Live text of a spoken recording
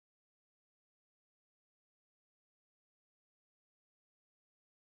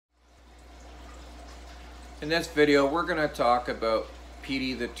In this video, we're going to talk about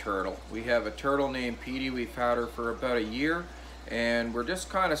Petey the turtle. We have a turtle named Petey. We've had her for about a year, and we're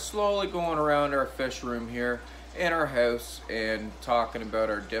just kind of slowly going around our fish room here in our house and talking about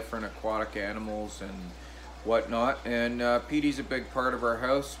our different aquatic animals and whatnot. And Petey's a big part of our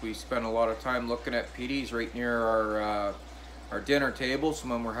house. We spend a lot of time looking at Petey's right near our dinner table. So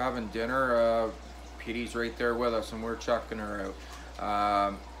when we're having dinner, Petey's right there with us and we're checking her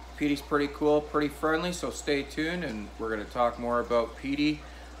out. Petey's pretty cool, pretty friendly, so stay tuned and we're going to talk more about Petey,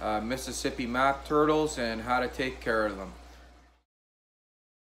 Mississippi map turtles, and how to take care of them.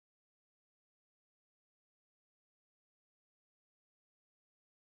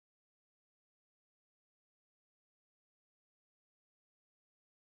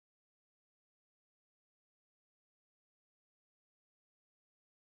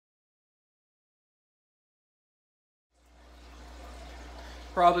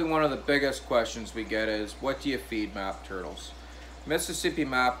 Probably one of the biggest questions we get is, what do you feed map turtles? Mississippi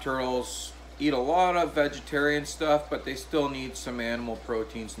map turtles eat a lot of vegetarian stuff, but they still need some animal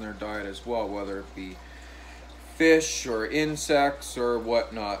proteins in their diet as well, whether it be fish or insects or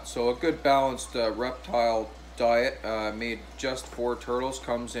whatnot. So a good balanced reptile diet made just for turtles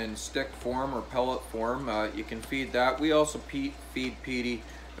comes in stick form or pellet form. You can feed that. We also feed Petey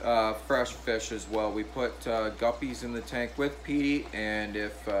fresh fish as well. We put guppies in the tank with Petey, and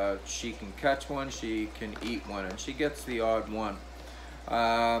if she can catch one, she can eat one, and she gets the odd one.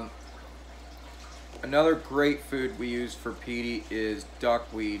 Another great food we use for Petey is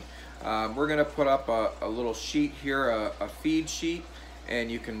duckweed. We're going to put up a little sheet here, a feed sheet,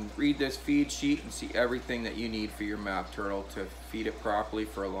 and you can read this feed sheet and see everything that you need for your map turtle to feed it properly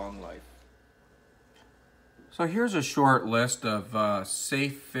for a long life. So here's a short list of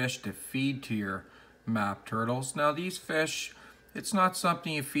safe fish to feed to your map turtles. Now these fish, it's not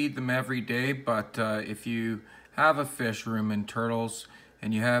something you feed them every day, but if you have a fish room in turtles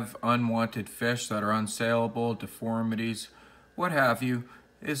and you have unwanted fish that are unsaleable, deformities, what have you,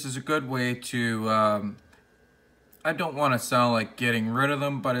 this is a good way to, I don't want to sound like getting rid of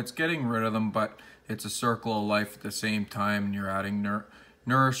them, but it's getting rid of them, but it's a circle of life at the same time, and you're adding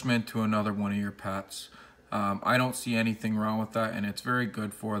nourishment to another one of your pets. I don't see anything wrong with that, and it's very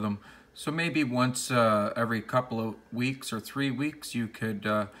good for them. So maybe once every couple of weeks or 3 weeks, you could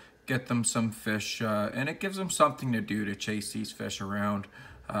get them some fish, and it gives them something to do to chase these fish around.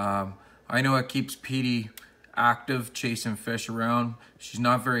 I know it keeps Petey active chasing fish around. She's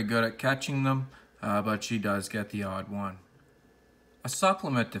not very good at catching them, but she does get the odd one. A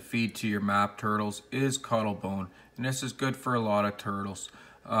supplement to feed to your map turtles is cuttlebone, and this is good for a lot of turtles.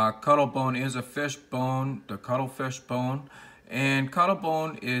 Cuttlebone is a fish bone, the cuttlefish bone, and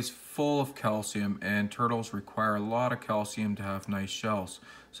cuttlebone is full of calcium, and turtles require a lot of calcium to have nice shells.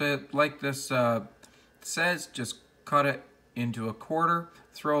 So like this says, just cut it into a quarter,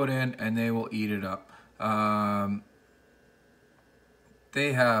 throw it in, and they will eat it up.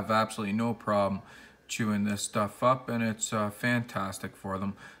 They have absolutely no problem chewing this stuff up, and it's fantastic for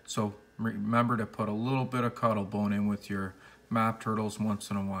them. So remember to put a little bit of cuttlebone in with your map turtles once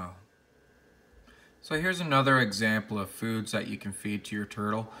in a while. So here's another example of foods that you can feed to your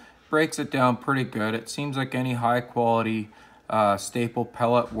turtle. Breaks it down pretty good. It seems like any high quality staple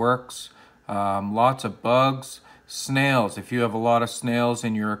pellet works. Lots of bugs. Snails, if you have a lot of snails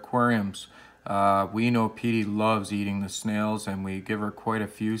in your aquariums, we know Petey loves eating the snails, and we give her quite a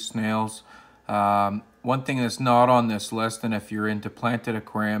few snails. One thing that's not on this list, and if you're into planted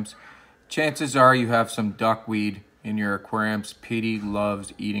aquariums, chances are you have some duckweed in your aquariums. Petey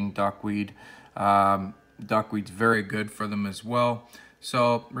loves eating duckweed. Duckweed's very good for them as well.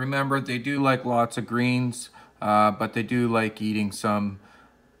 So remember, they do like lots of greens, but they do like eating some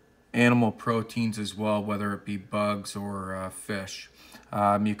animal proteins as well, whether it be bugs or fish.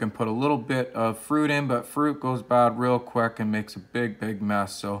 You can put a little bit of fruit in, but fruit goes bad real quick and makes a big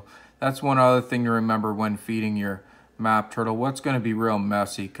mess. So that's one other thing to remember when feeding your map turtle. What's going to be real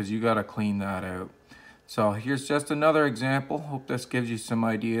messy, because you got to clean that out. So here's just another example. Hope this gives you some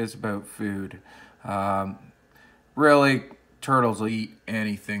ideas about food. Really, turtles will eat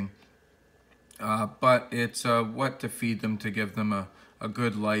anything, but it's what to feed them to give them a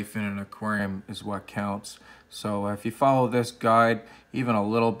good life in an aquarium is what counts. So if you follow this guide even a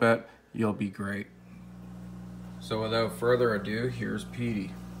little bit, you'll be great. So without further ado, here's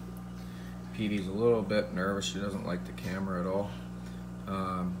Petey. Petey's a little bit nervous. She doesn't like the camera at all.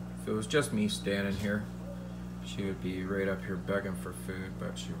 If it was just me standing here, she would be right up here begging for food,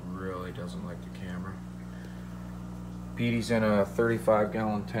 but she really doesn't like the camera. Petey's in a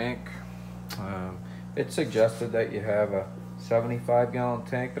 35-gallon tank. It's suggested that you have a 75-gallon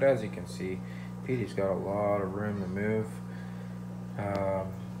tank, but as you can see, Petey's got a lot of room to move.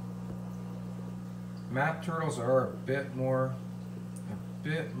 Map turtles are a bit more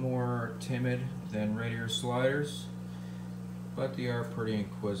timid than red ear sliders, but they are pretty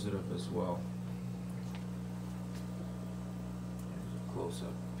inquisitive as well. Close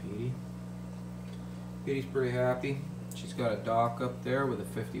up Petey. Petey's pretty happy. She's got a dock up there with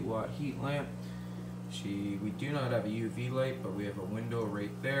a 50-watt heat lamp. We do not have a UV light, but we have a window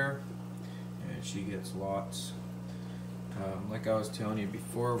right there, and she gets lots. Like I was telling you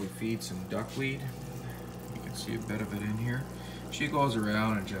before, we feed some duckweed. You can see a bit of it in here. She goes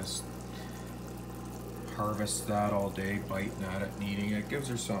around and just harvests that all day, biting at it and eating it. Gives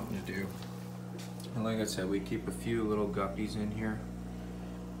her something to do. And like I said, we keep a few little guppies in here.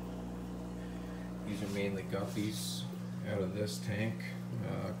 These are mainly guppies out of this tank.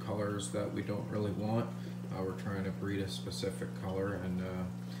 Colors that we don't really want. We're trying to breed a specific color, and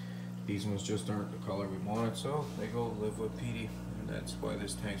these ones just aren't the color we wanted, so they go live with Petey, and that's why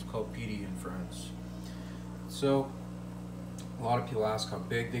this tank's called Petey and Friends. So a lot of people ask how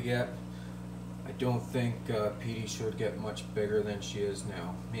big they get. I don't think Petey should get much bigger than she is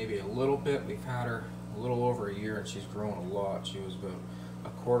now. Maybe a little bit. We've had her a little over a year and she's grown a lot. She was about a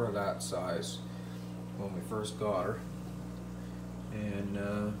quarter that size when we first got her. And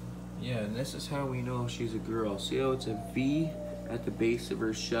yeah, and this is how we know she's a girl. See how it's a V at the base of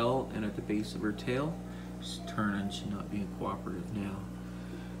her shell and at the base of her tail? She's turning, she's not being cooperative now.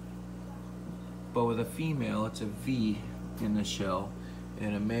 But with a female, it's a V in the shell,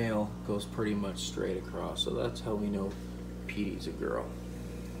 and a male goes pretty much straight across. So that's how we know Petey's a girl.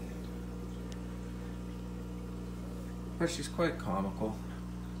 But she's quite comical.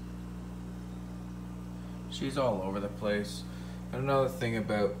 She's all over the place. And another thing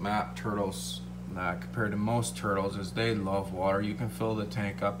about map turtles compared to most turtles is they love water. You can fill the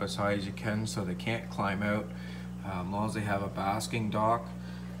tank up as high as you can so they can't climb out. As long as they have a basking dock,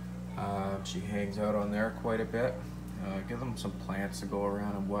 she hangs out on there quite a bit. Give them some plants to go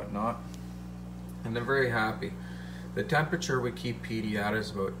around and whatnot. And they're very happy. The temperature we keep Petey at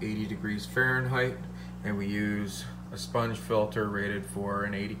is about 80 degrees Fahrenheit, and we use a sponge filter rated for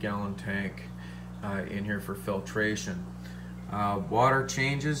an 80-gallon tank in here for filtration. Water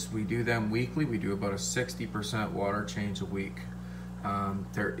changes, we do them weekly. We do about a 60% water change a week.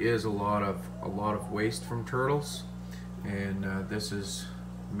 There is a lot of waste from turtles, and this is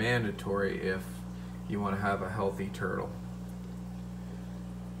mandatory if you want to have a healthy turtle.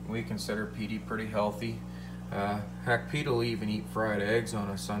 We consider Petey pretty healthy. Heck, Petey will even eat fried eggs on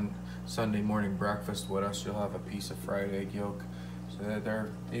a Sunday morning breakfast with us. She'll have a piece of fried egg yolk. So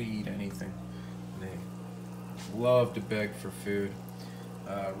they eat anything. They love to beg for food.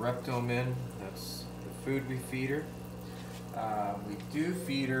 Reptomin, that's the food we feed her. We do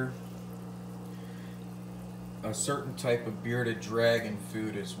feed her a certain type of bearded dragon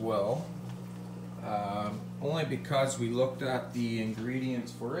food as well. Only because we looked at the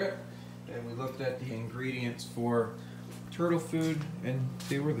ingredients for it, and we looked at the ingredients for turtle food, and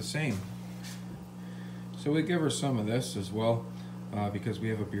they were the same. So we give her some of this as well, because we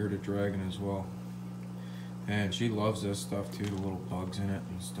have a bearded dragon as well. And she loves this stuff too, the little bugs in it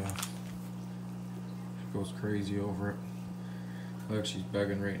and stuff. She goes crazy over it. Look, she's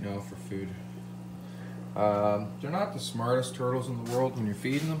begging right now for food. They're not the smartest turtles in the world when you're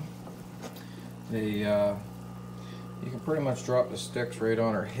feeding them. You can pretty much drop the sticks right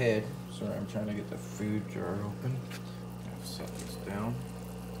on her head. Sorry, I'm trying to get the food jar open. I'll set this down.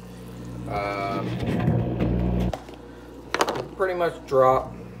 Pretty much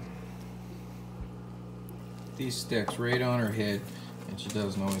drop these sticks right on her head, and she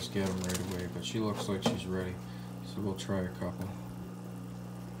doesn't always get them right away, but she looks like she's ready, so we'll try a couple.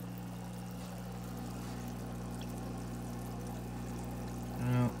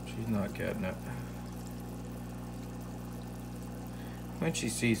 No, she's not getting it. When she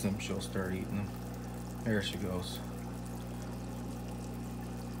sees them, she'll start eating them. There she goes.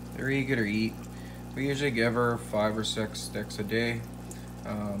 They're eager to eat. We usually give her 5 or 6 sticks a day,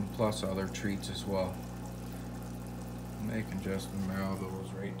 plus other treats as well. And they can just mow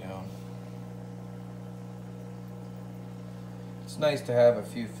those right down. It's nice to have a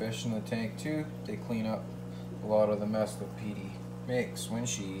few fish in the tank too. They clean up a lot of the mess that Petey makes when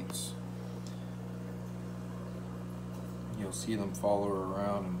she eats. You'll see them follow her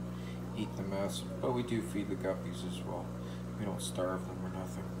around and eat the mess, but we do feed the guppies as well. We don't starve them or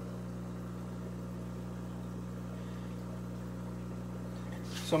nothing.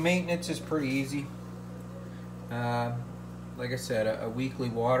 So maintenance is pretty easy. Like I said, a weekly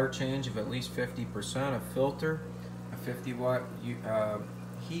water change of at least 50%, a filter, a 50-watt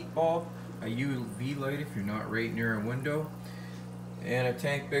heat bulb, a UV light if you're not right near a window, and a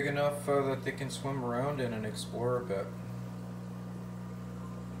tank big enough that they can swim around in and explore a bit.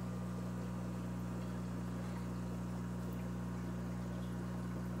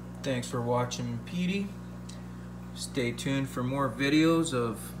 Thanks for watching Petey. Stay tuned for more videos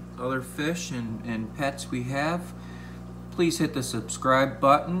of other fish and pets we have. Please hit the subscribe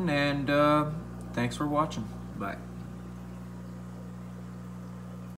button, and thanks for watching. Bye.